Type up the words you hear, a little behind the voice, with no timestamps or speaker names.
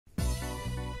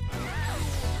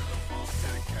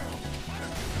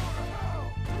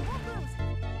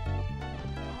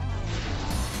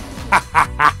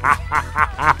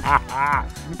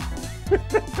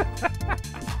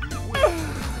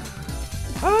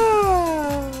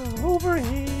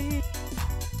Overheat.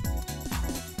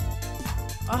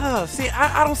 See,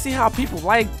 I don't see how people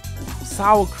like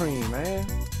sour cream, man.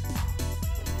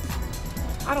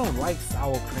 I don't like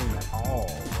sour cream at all,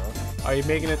 bro. Are you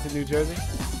making it to New Jersey?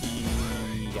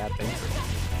 Yeah, I think so.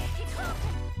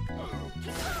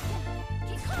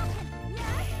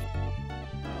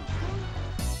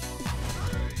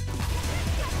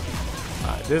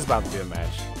 Alright, this is about to be a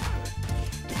match.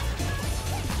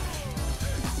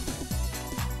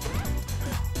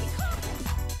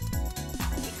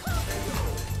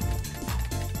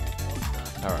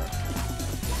 Alright.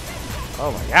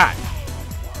 Oh my god.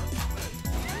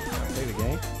 Play the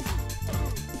game.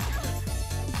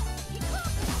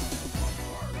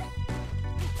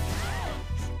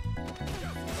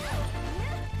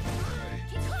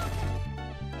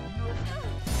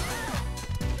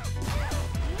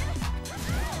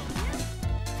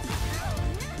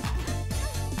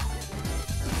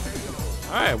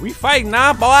 Alright, we fighting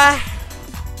now, boy.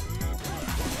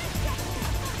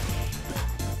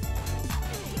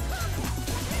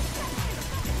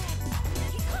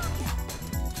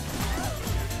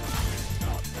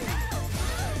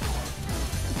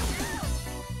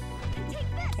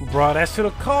 Bro, that should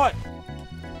have caught.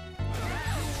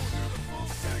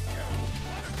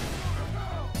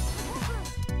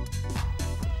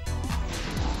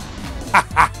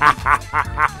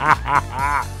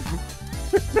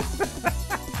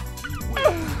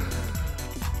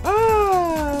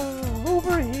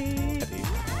 Overheat.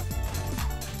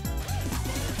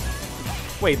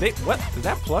 Wait, what? Is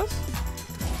that plus?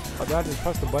 Or did I just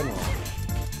press the button wrong?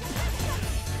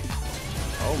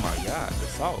 Oh my god, the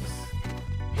sauce.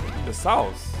 The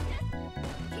sauce.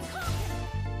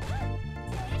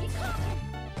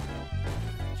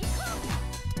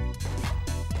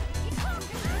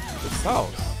 The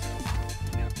sauce.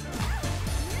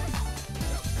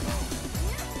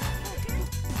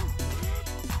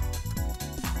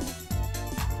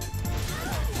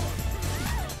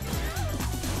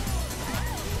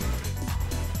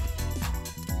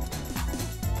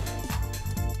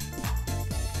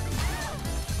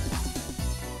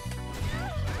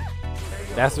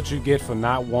 That's what you get for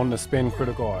not wanting to spin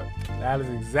critical art. That is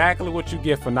exactly what you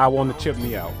get for not wanting to chip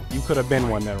me out. You could have been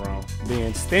one that round.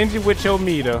 Being stingy with your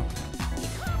meter.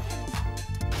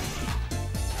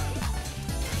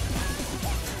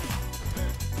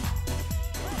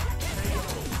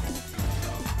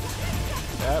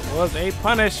 That was a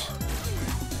punish.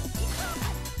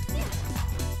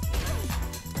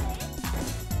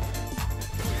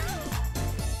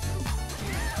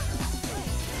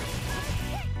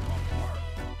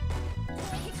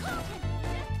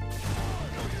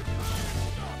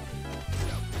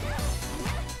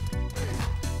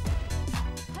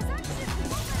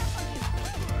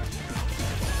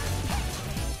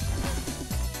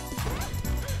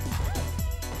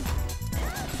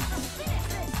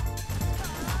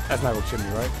 That's not gonna chip me,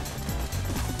 right?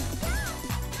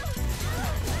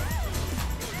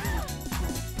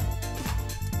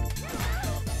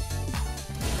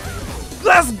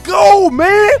 Let's go,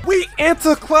 man! We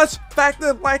enter clutch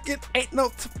factor like it ain't no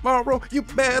tomorrow. You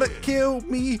better kill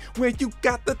me when you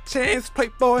got the chance,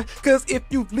 playboy. Cause if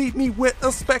you leave me with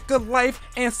a speck of life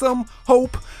and some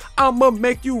hope, I'ma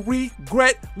make you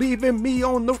regret leaving me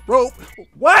on the rope.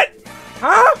 What?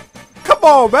 Huh? Come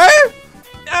on, man! You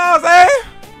know what I'm saying?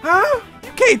 Huh?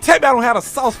 You can't tell me I don't have the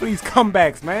sauce for these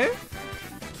comebacks, man.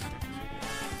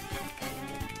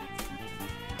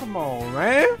 Come on,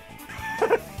 man.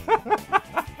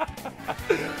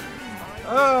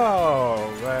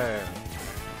 Oh, man.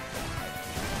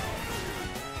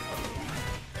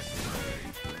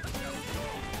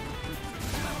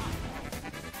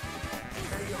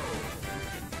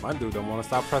 My dude don't want to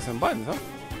stop pressing buttons, huh?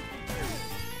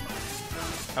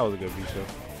 That was a good V-show.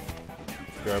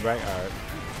 Go back? Alright.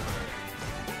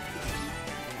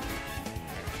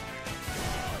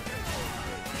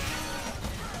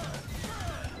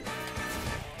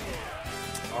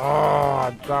 Oh,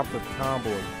 I dropped the combo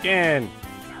again.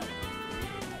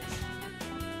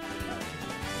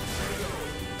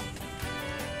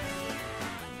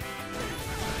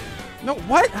 No,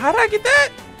 what? How did I get that?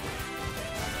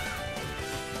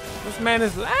 This man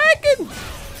is lagging.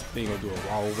 They gonna do a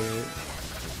wall over it.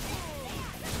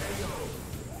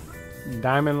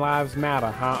 Diamond lives matter,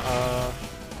 huh?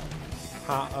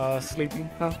 Sleepy,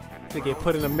 huh? To get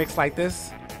put in a mix like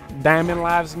this. Diamond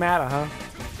lives matter, huh?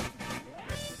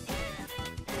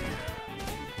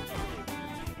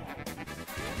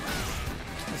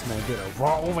 This man did a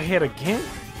raw overhead again.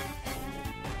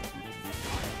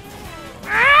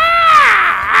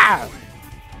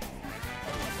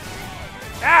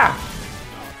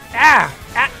 Ah!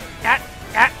 Ah! Ah!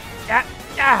 Ah! Ah!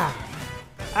 Ah!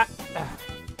 Ah! Ah!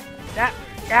 Ah!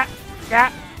 Ah!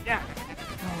 Ah!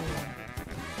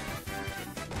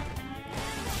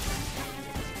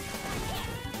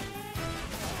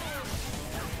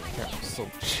 That was so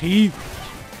cheap.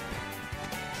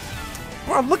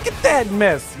 Bro, look at that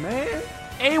mess, man.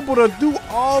 Able to do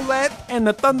all that and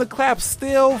the thunderclap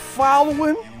still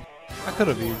following. I could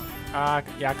have used.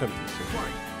 Yeah, I could have used it.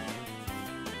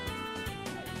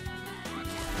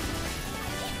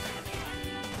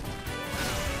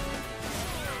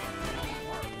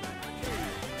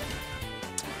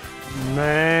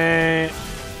 Man.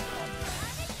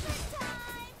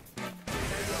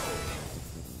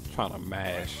 Trying to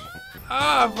mash.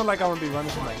 I feel like I'm gonna be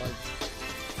running for my life.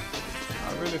 I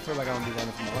really feel like I'm gonna be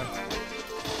running for my life.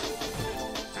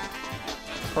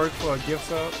 Perk for a gift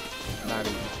sub? Not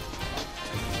even.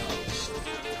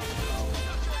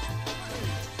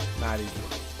 Not even.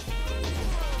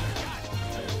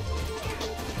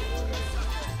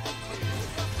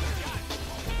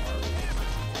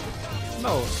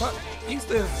 No,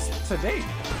 Easter is today.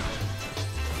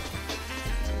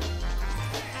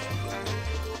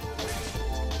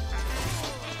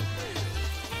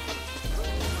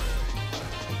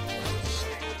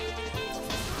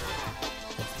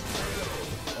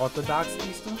 Orthodox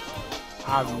Easter?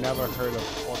 I've never heard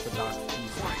of Orthodox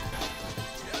Easter.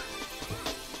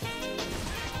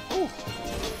 Ooh.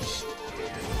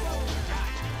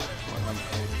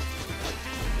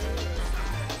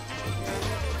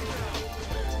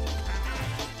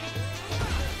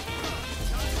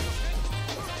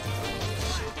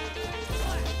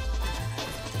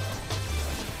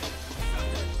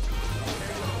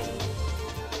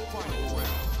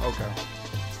 Okay.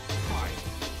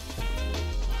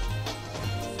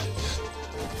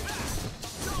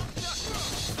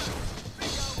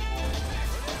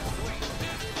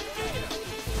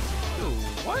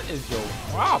 What is your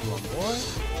problem, boy?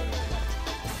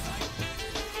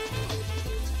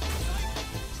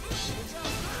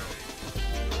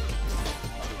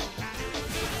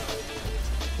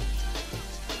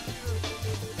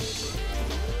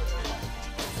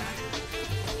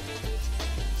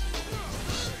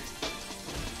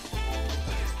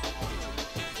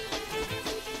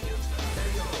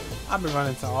 I've been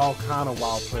running into all kind of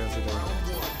wild players today.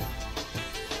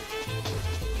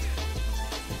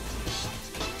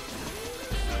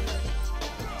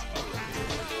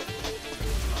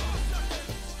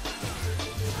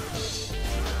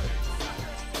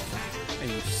 And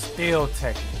you still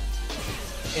teching.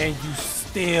 And you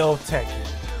still teching.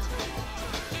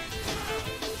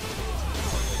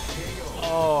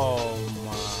 Oh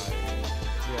my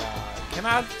god. Can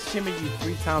I shimmy you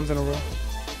 3 times in a row?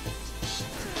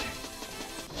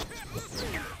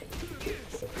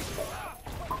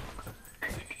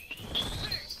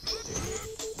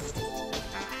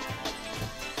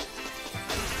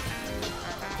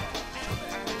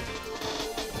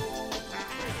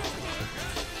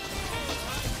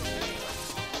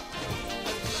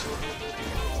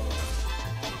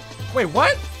 Wait,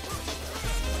 what?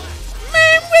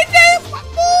 Man, with that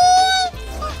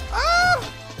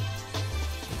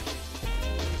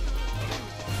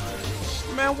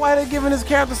Man, why they giving this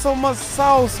character so much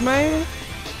sauce, man?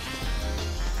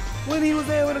 When he was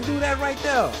able to do that right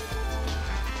there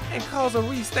and cause a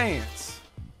restance.